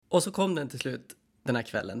Och så kom den till slut den här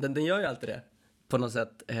kvällen. Den gör ju alltid det på något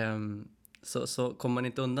sätt. Så kommer man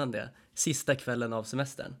inte undan det. Sista kvällen av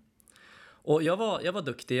semestern. Och jag var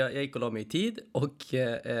duktig. Jag gick och la mig i tid och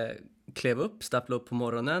klev upp, stapplade upp på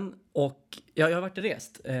morgonen. Och jag har varit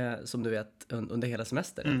rest, som du vet, under hela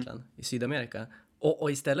semestern egentligen i Sydamerika.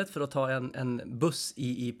 Och istället för att ta en buss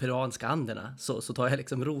i peruanska Anderna så tar jag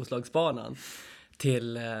liksom Roslagsbanan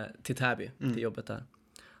till Täby, till jobbet där.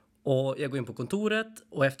 Och jag går in på kontoret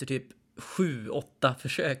och efter typ 7-8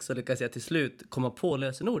 försök så lyckas jag till slut komma på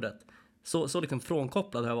lösenordet. Så liksom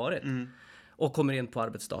frånkopplad har jag varit. Och kommer in på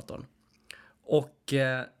arbetsdatorn. Och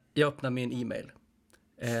jag öppnar min e-mail.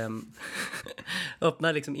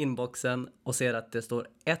 Öppnar liksom inboxen och ser att det står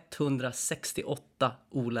 168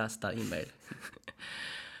 olästa e-mail.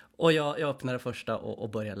 Och jag öppnar det första och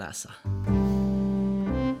börjar läsa.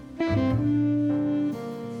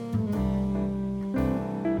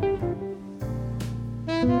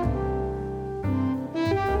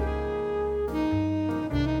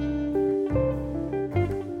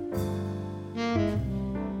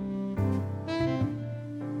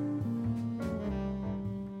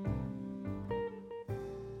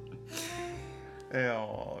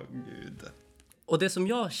 Ja, gud. Och det som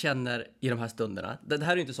jag känner i de här stunderna, det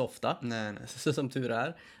här är ju inte så ofta, Nej. så som tur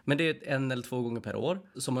är, men det är 1 eller 2 gånger per år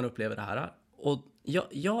som man upplever det här. Och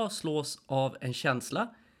jag slås av en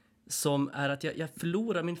känsla som är att jag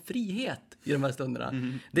förlorar min frihet i de här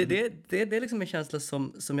stunderna. Det är liksom en känsla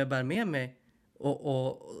som jag bär med mig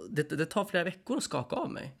och det tar flera veckor att skaka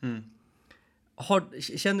av mig.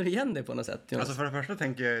 Känner du igen det på något sätt, Jonas? Alltså för det första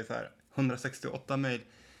tänker jag så här, 168 mejl.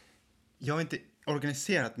 Jag har inte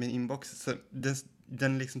organiserat min inbox, så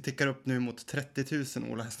den liksom tickar upp nu mot 30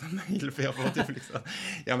 000 olästa mejl, för jag får typ liksom,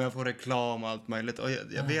 jag får reklam och allt möjligt. Och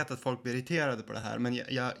jag vet att folk blir irriterade på det här, men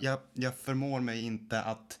jag förmår mig inte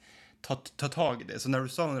att ta tag i det. Så när du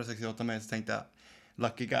sa 168 mejl så tänkte jag,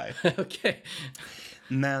 lucky guy. Okej.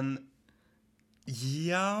 Men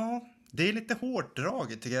ja, det är lite hårt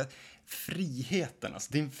draget tycker jag. Friheten,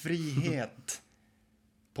 alltså din frihet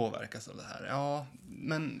påverkas av det här. Ja,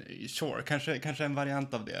 men sure, kanske en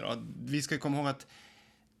variant av det då. Vi ska komma ihåg att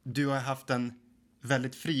du har haft en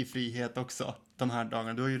väldigt frihet också de här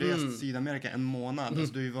dagarna. Du har ju rest Sydamerika 1 månad,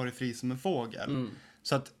 alltså du har ju varit fri som en fågel.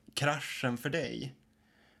 Så att kraschen för dig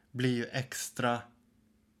blir ju extra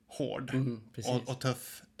hård och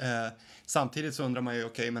tuff. Samtidigt så undrar man ju,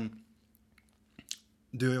 okej, men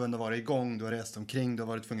du har ju ändå varit igång, du har rest omkring, du har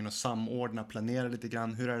varit tvungen att samordna, planera lite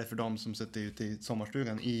grann. Hur är det för dem som sitter ute i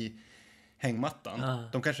sommarstugan i hängmattan?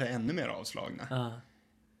 De kanske är ännu mer avslagna.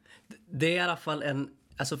 Det är i alla fall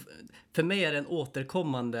alltså för mig är det en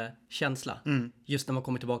återkommande känsla. Just när man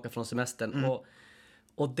kommer tillbaka från semestern.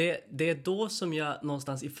 Och det är då som jag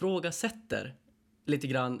någonstans ifrågasätter lite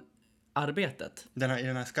grann arbetet. I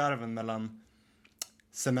den här skarven mellan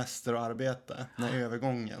semester och arbete, den här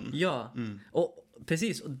övergången. Ja, och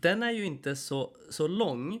precis. Och den är ju inte så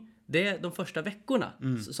lång. Det är de första veckorna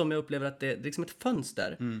som jag upplever att det är liksom ett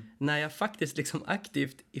fönster. När jag faktiskt liksom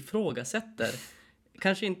aktivt ifrågasätter.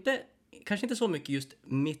 Kanske inte så mycket just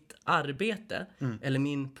mitt arbete eller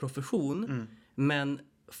min profession. Men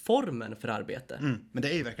formen för arbete. Men det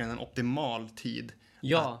är ju verkligen en optimal tid.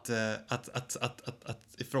 Ja.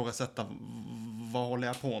 Att ifrågasätta vad håller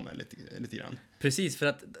jag på med lite grann. Precis, för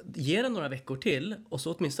att ge det några veckor till och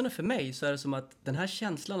så åtminstone för mig så är det som att den här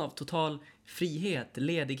känslan av total frihet,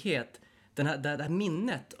 ledighet, det här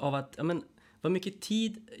minnet av att vad mycket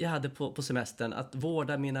tid jag hade på semestern att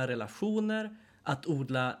vårda mina relationer, att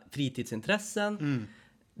odla fritidsintressen.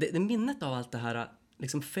 Det minnet av allt det här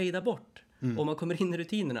liksom fejdar bort och man kommer in i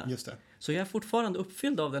rutinerna. Just det. Så jag är fortfarande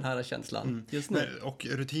uppfylld av den här känslan just nu. Och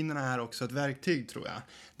rutinerna är också ett verktyg, tror jag.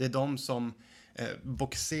 Det är de som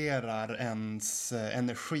boxerar ens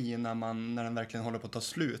energi när den verkligen håller på att ta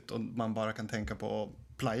slut och man bara kan tänka på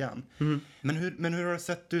playan. Men hur har det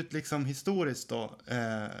sett ut liksom historiskt då,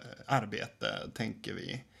 arbete, tänker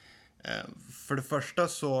vi? För det första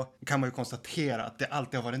så kan man ju konstatera att det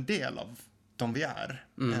alltid har varit en del av de vi är,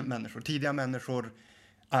 människor. Tidiga människor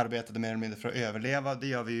arbetade mer eller mindre för att överleva. Det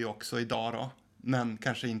gör vi ju också idag då. Men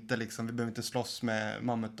kanske inte liksom, vi behöver inte slåss med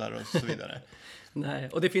mammutar och så vidare. Nej,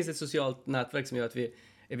 och det finns ett socialt nätverk som gör att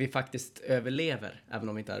vi faktiskt överlever även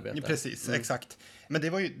om vi inte arbetar. Precis, exakt. Men det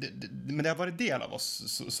har varit del av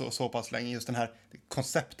oss så pass länge, just det här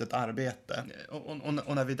konceptet arbete.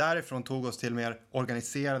 Och när vi därifrån tog oss till mer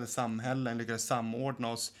organiserade samhällen, lyckades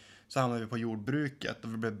samordna oss, så hamnade vi på jordbruket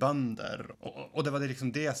och vi blev bönder. Och det var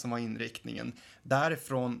liksom det som var inriktningen.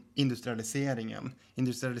 Därifrån industrialiseringen.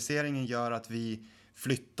 Industrialiseringen gör att vi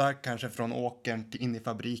flyttar kanske från åkern in i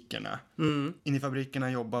fabrikerna. In i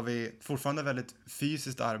fabrikerna jobbar vi fortfarande väldigt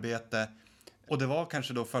fysiskt arbete. Och det var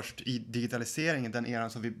kanske då först i digitaliseringen, den eran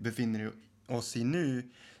som vi befinner oss i nu,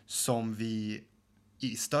 som vi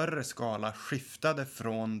i större skala skiftade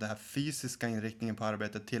från den här fysiska inriktningen på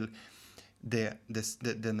arbetet till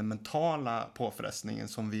den mentala påfrestningen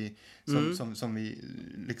som vi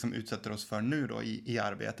liksom utsätter oss för nu då i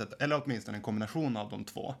arbetet. Eller åtminstone en kombination av de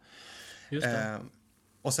två. Just det.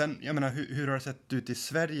 Och sen, jag menar, hur har det sett ut i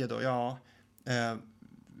Sverige då? Ja,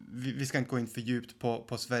 vi ska inte gå in för djupt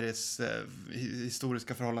på Sveriges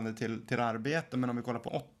historiska förhållande till arbete, men om vi kollar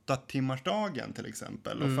på 8-timmarsdagen till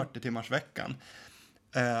exempel och 40-timmarsveckan.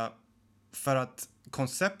 För att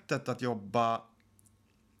konceptet att jobba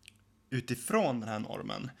utifrån den här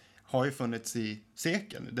normen har ju funnits i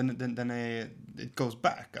sekel. Den är, it goes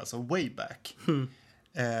back, alltså way back.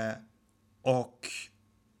 Och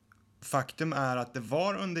faktum är att det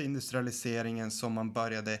var under industrialiseringen som man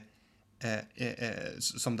började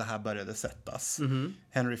som det här började sättas.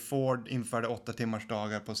 Henry Ford införde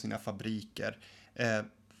 8-timmarsdagar på sina fabriker.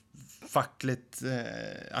 Fackligt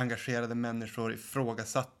engagerade människor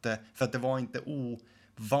ifrågasatte, för att det var inte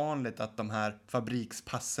ovanligt att de här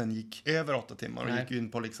fabrikspassen gick över 8 timmar och gick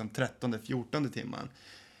in på liksom 13-14 timman.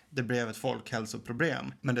 Det blev ett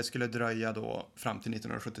folkhälsoproblem, men det skulle dröja då fram till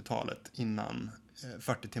 1970-talet innan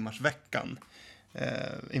 40-timmarsveckan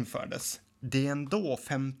infördes. Det är ändå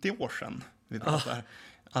 50 år sedan vi pratar.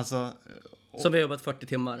 Alltså, som vi har jobbat 40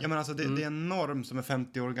 timmar. Ja, men alltså det är en norm som är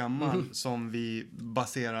 50 år gammal som vi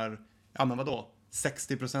baserar,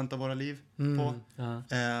 60% av våra liv på.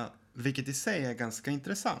 Vilket i sig är ganska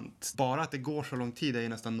intressant. Bara att det går så lång tid är ju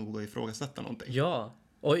nästan nog att ifrågasätta någonting. Ja,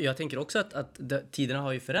 och jag tänker också att tiderna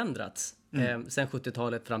har ju förändrats sen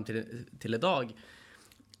 70-talet fram till idag.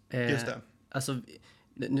 Just det. Alltså,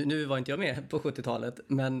 nu var inte jag med på 70-talet,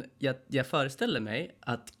 men jag föreställer mig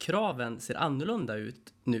att kraven ser annorlunda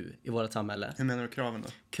ut nu i vårt samhälle. Hur menar du kraven då?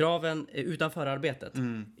 Kraven är utanför arbetet.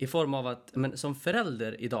 I form av att som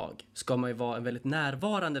förälder idag ska man ju vara en väldigt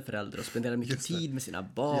närvarande förälder och spendera mycket tid med sina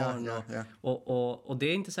barn. Ja. Och det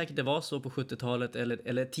är inte säkert det var så på 70-talet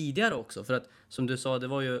eller tidigare också. För att som du sa, det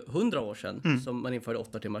var ju 100 år sedan som man införde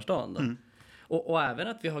 8-timmarsdagen. Och även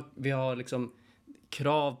att vi har liksom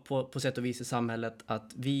krav på sätt och vis i samhället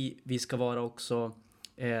att vi ska vara också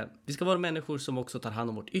vi ska vara människor som också tar hand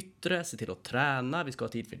om vårt yttre, se till att träna, vi ska ha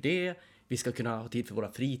tid för det, vi ska kunna ha tid för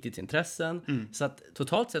våra fritidsintressen. Så att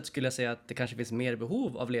totalt sett skulle jag säga att det kanske finns mer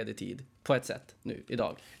behov av ledig tid på ett sätt nu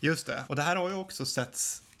idag. Just det, och det här har ju också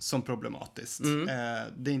setts som problematiskt.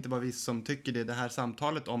 Det är inte bara vi som tycker det. Det här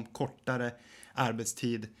samtalet om kortare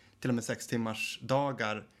arbetstid, till och med 6 timmars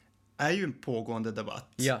dagar, är ju en pågående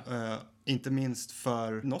debatt. Inte minst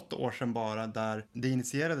för något år sedan bara, där det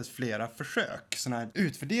initierades flera försök, såna här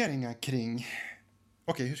utvärderingar kring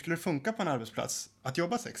hur skulle det funka på en arbetsplats att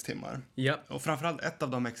jobba 6 timmar? Och framförallt ett av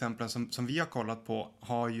de exemplen som vi har kollat på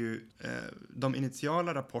har ju de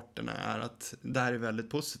initiala rapporterna är att det här är väldigt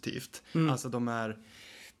positivt. Alltså de är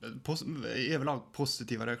överlag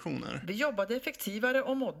positiva reaktioner. Vi jobbade effektivare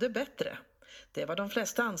och mådde bättre. Det är vad de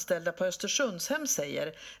flesta anställda på Östersundshem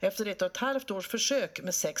säger efter 1,5 års försök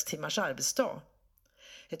med 6 timmars arbetsdag.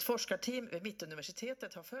 Ett forskarteam vid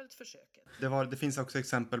Mittuniversitetet har följt försöket. Det finns också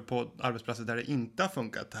exempel på arbetsplatser där det inte har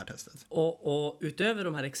funkat, det här testet. Och utöver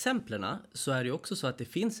de här exemplerna så är det ju också så att det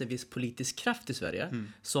finns en viss politisk kraft i Sverige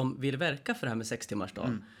som vill verka för det här med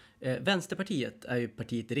 6-timmarsdagen. Vänsterpartiet är ju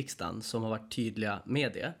partiet i riksdagen som har varit tydliga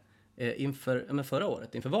med det. Inför förra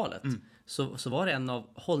året, inför valet, så var det en av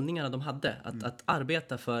hållningarna de hade, att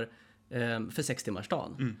arbeta för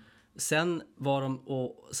 6-timmarsdagen. Sen var de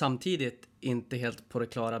samtidigt inte helt på det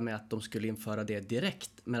klara med att de skulle införa det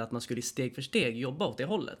direkt, men att man skulle steg för steg jobba åt det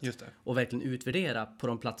hållet. Just det. Och verkligen utvärdera på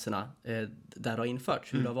de platserna där det har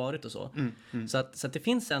införts, hur det har varit och så. Så att det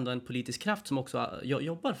finns ändå en politisk kraft som också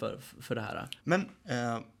jobbar för det här. Men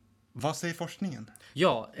vad säger forskningen?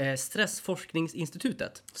 Ja,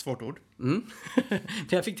 Stressforskningsinstitutet. Svårt ord. Men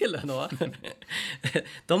jag fick till det då.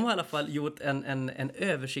 De har i alla fall gjort en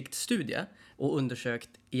översiktsstudie och undersökt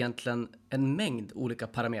egentligen en mängd olika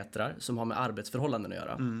parametrar som har med arbetsförhållanden att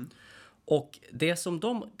göra. Och det som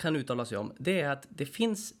de kan uttala sig om, det är att det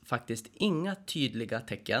finns faktiskt inga tydliga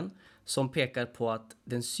tecken som pekar på att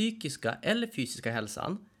den psykiska eller fysiska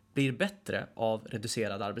hälsan blir bättre av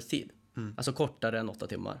reducerad arbetstid. Alltså kortare än 8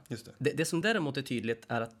 timmar. Just det som däremot är tydligt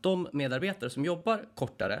är att de medarbetare som jobbar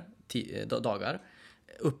kortare dagar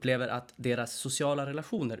upplever att deras sociala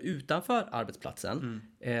relationer utanför arbetsplatsen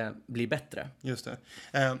blir bättre. Just det.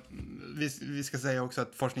 Vi ska säga också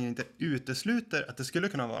att forskningen inte utesluter att det skulle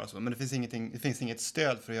kunna vara så, men det finns inget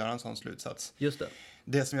stöd för att göra en sån slutsats. Just det.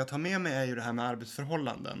 Det som jag tar med mig är ju det här med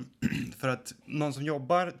arbetsförhållanden. För att någon som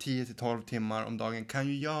jobbar 10-12 timmar om dagen kan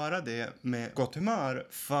ju göra det med gott humör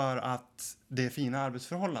för att det är fina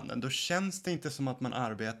arbetsförhållanden. Då känns det inte som att man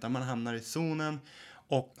arbetar, man hamnar i zonen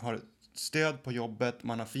och har stöd på jobbet,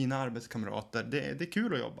 man har fina arbetskamrater. Det är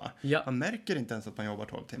kul att jobba. Ja. Man märker inte ens att man jobbar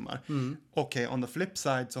 12 timmar. Okej, on the flip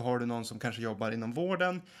side så har du någon som kanske jobbar inom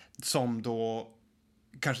vården som då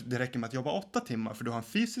kanske det räcker med att jobba 8 timmar för du har en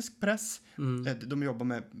fysisk press. De jobbar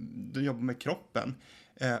med kroppen.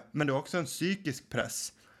 Men du har också en psykisk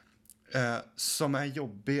press som är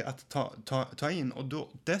jobbig att ta in. Och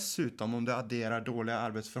då, dessutom om du adderar dåliga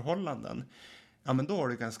arbetsförhållanden, ja men då har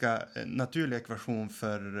du ganska naturlig ekvation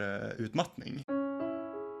för utmattning.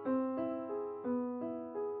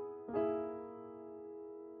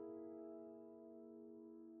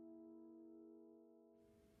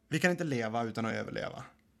 Vi kan inte leva utan att överleva.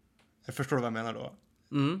 Jag förstår vad jag menar då.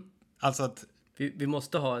 Alltså att Vi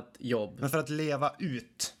måste ha ett jobb. men för att leva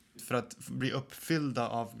ut, för att bli uppfyllda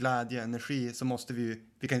av glädje, energi, så måste vi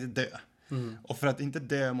kan inte dö. Och för att inte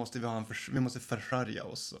dö måste vi måste försörja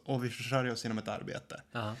oss. Och vi försörjer oss genom ett arbete.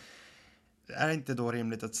 Ja. Är det inte då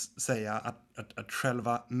rimligt att säga att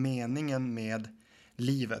själva meningen med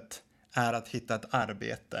livet är att hitta ett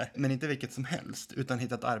arbete, men inte vilket som helst, utan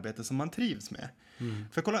hitta ett arbete som man trivs med?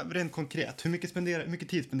 För kolla rent konkret, hur mycket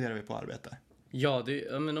tid spenderar vi på arbete? Ja,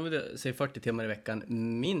 men om vi säger 40 timmar i veckan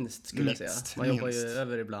minst skulle jag säga. Man jobbar ju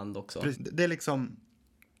över ibland också. Precis, det är liksom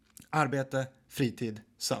arbete, fritid,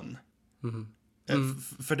 sömn.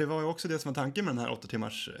 För det var ju också det som var tanken med den här 8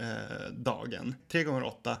 timmars dagen. 3 gånger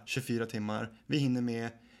 8, 24 timmar. Vi hinner med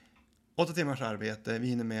 8 timmars arbete. Vi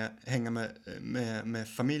hinner med hänga med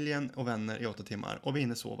familjen och vänner i 8 timmar. Och vi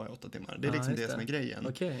hinner sova i 8 timmar. Det är liksom det som är grejen.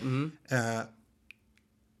 Okay.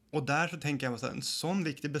 Och där så tänker jag att en sån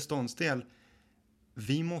viktig beståndsdel,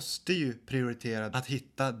 vi måste ju prioritera att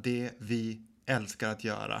hitta det vi älskar att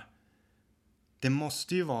göra. Det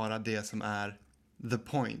måste ju vara det som är the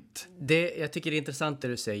point. Jag tycker det är intressant det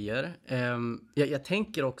du säger. Jag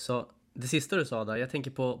tänker också, det sista du sa där, jag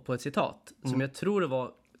tänker på ett citat som jag tror det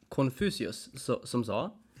var Konfucius som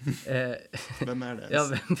sa. Vem är det?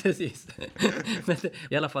 Ja, precis. Men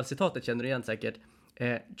i alla fall, citatet känner du igen säkert.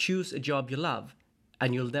 Choose a job you love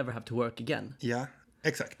and you'll never have to work again. Ja,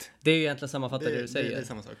 exakt. Det är ju egentligen sammanfattat det du säger. Det är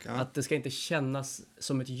samma sak, ja. Att det ska inte kännas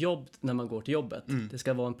som ett jobb när man går till jobbet. Det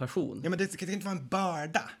ska vara en passion. Ja, men det ska inte vara en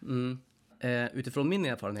börda. Utifrån min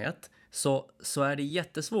erfarenhet så är det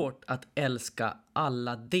jättesvårt att älska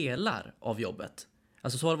alla delar av jobbet.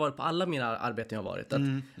 Alltså så har det varit på alla mina arbeten jag har varit.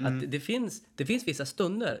 Att det finns vissa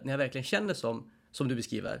stunder när jag verkligen känner som du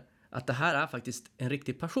beskriver, att det här är faktiskt en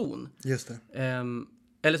riktig passion. Just det.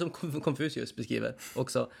 Eller som Konfucius beskriver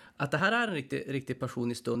också, att det här är en riktig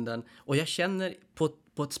passion i stunden. Och jag känner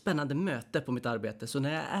på ett spännande möte på mitt arbete. Så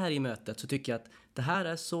när jag är i mötet så tycker jag att det här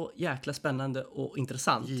är så jäkla spännande och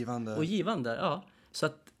intressant. Givande, ja. Så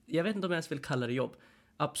att jag vet inte om jag ens vill kalla det jobb.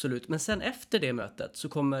 Absolut. Men sen efter det mötet så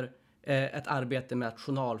kommer ett arbete med att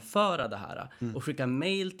journalföra det här. Och skicka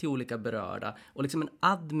mejl till olika berörda. Och liksom en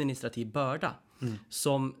administrativ börda.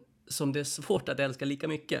 Som det är svårt att älska lika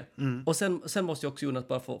mycket. Och sen måste jag också, Jonas,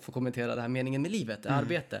 bara få kommentera det här meningen med livet,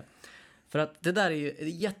 arbete. För att det där är ju en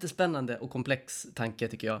jättespännande och komplex tanke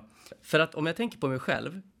tycker jag. För att om jag tänker på mig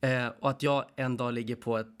själv och att jag en dag ligger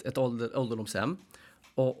på ett ålderdomshem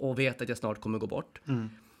och vet att jag snart kommer gå bort.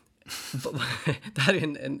 Det här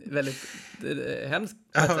är en väldigt hemsk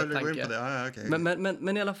tanke. Okay.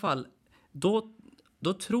 Men i alla fall,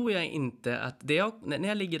 då tror jag inte att när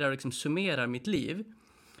jag ligger där och liksom summerar mitt liv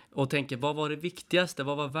och tänker, vad var det viktigaste,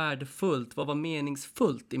 vad var värdefullt, vad var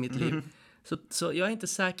meningsfullt i mitt liv? Så jag är inte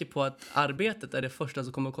säker på att arbetet är det första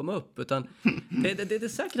som kommer att komma upp, utan det är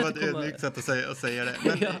säkert att det kommer... Det är ett sätt att säga det.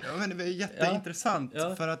 Men det är jätteintressant,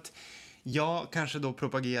 för att jag kanske då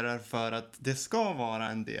propagerar för att det ska vara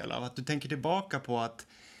en del av att du tänker tillbaka på att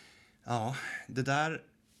det där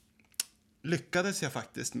lyckades jag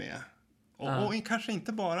faktiskt med. Och kanske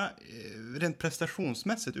inte bara rent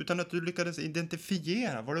prestationsmässigt, utan att du lyckades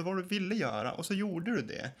identifiera vad du ville göra och så gjorde du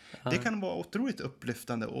det. Det kan vara otroligt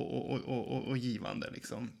upplyftande och givande.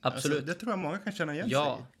 Liksom. Absolut. Alltså, det tror jag många kan känna igen sig i.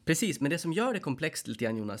 Ja, precis. Men det som gör det komplext lite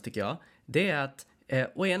grann, Jonas, tycker jag, det är att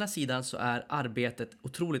å ena sidan så är arbetet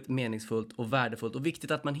otroligt meningsfullt och värdefullt och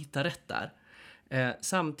viktigt att man hittar rätt där.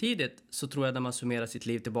 Samtidigt så tror jag när man summerar sitt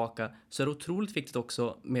liv tillbaka så är det otroligt viktigt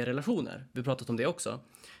också med relationer. Vi har pratat om det också.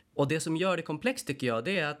 Och det som gör det komplext tycker jag,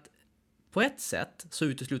 det är att på ett sätt så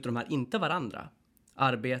utesluter de här inte varandra.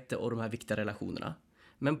 Arbete och de här viktiga relationerna.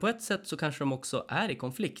 Men på ett sätt så kanske de också är i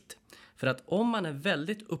konflikt. För att om man är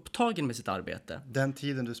väldigt upptagen med sitt arbete. Den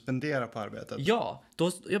tiden du spenderar på arbetet. Ja,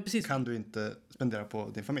 precis. Kan du inte spendera på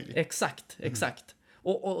din familj. Exakt.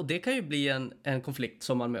 Och det kan ju bli en konflikt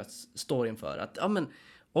som man står inför. Att ja, men,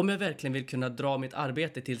 om jag verkligen vill kunna dra mitt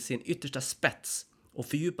arbete till sin yttersta spets och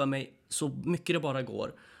fördjupa mig så mycket det bara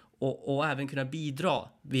går och även kunna bidra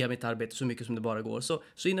via mitt arbete så mycket som det bara går,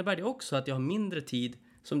 så innebär det också att jag har mindre tid,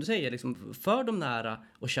 som du säger, liksom, för de nära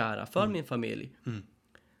och kära, för min familj.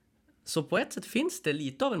 Så på ett sätt finns det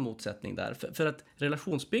lite av en motsättning där. För att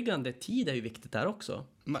relationsbyggande tid är ju viktigt där också.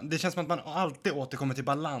 Det känns som att man alltid återkommer till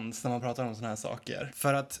balans när man pratar om såna här saker.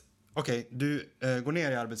 För att, okej, du går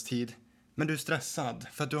ner i arbetstid, men du är stressad.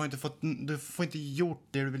 För att du får inte gjort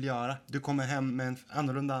det du vill göra. Du kommer hem med en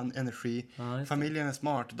annorlunda energi. Familjen är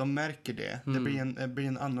smart, de märker det. Det blir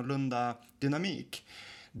en annorlunda dynamik.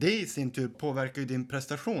 Det i sin tur påverkar ju din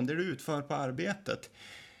prestation, det du utför på arbetet.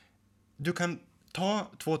 Du kan ta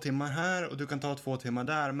 2 timmar här och du kan ta 2 timmar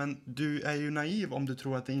där, men du är ju naiv om du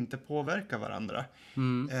tror att det inte påverkar varandra.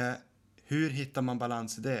 Hur hittar man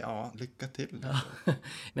balans i det? Ja, lycka till. Ja.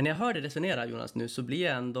 Men när jag hör dig resonera, Jonas, nu så blir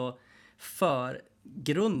jag ändå för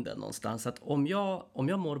grunden någonstans. Att om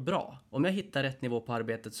jag mår bra, om jag hittar rätt nivå på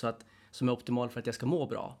arbetet som är optimal för att jag ska må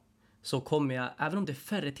bra, så kommer jag, även om det är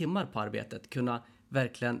färre timmar på arbetet, kunna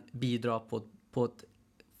verkligen bidra på ett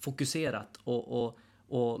fokuserat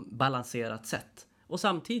och balanserat sätt. Och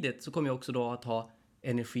samtidigt så kommer jag också då att ha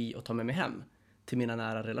energi att ta med mig hem till mina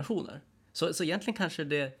nära relationer. Så egentligen kanske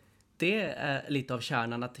det är lite av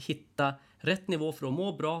kärnan, att hitta rätt nivå för att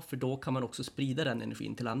må bra, för då kan man också sprida den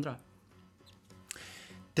energin till andra.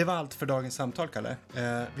 Det var allt för dagens samtal, Kalle.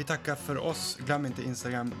 Vi tackar för oss. Glöm inte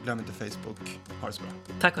Instagram, glöm inte Facebook. Ha det så bra.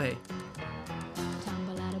 Tack och hej.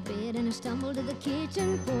 And I stumble to the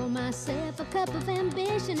kitchen, pour myself a cup of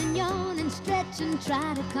ambition and yawn and stretch and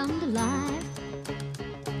try to come to life.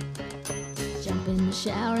 Jump in the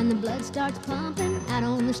shower and the blood starts pumping. Out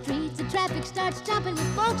on the streets the traffic starts jumping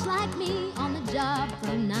with folks like me on the job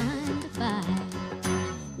from 9 to 5.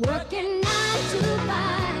 Working 9 to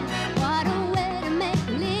 5.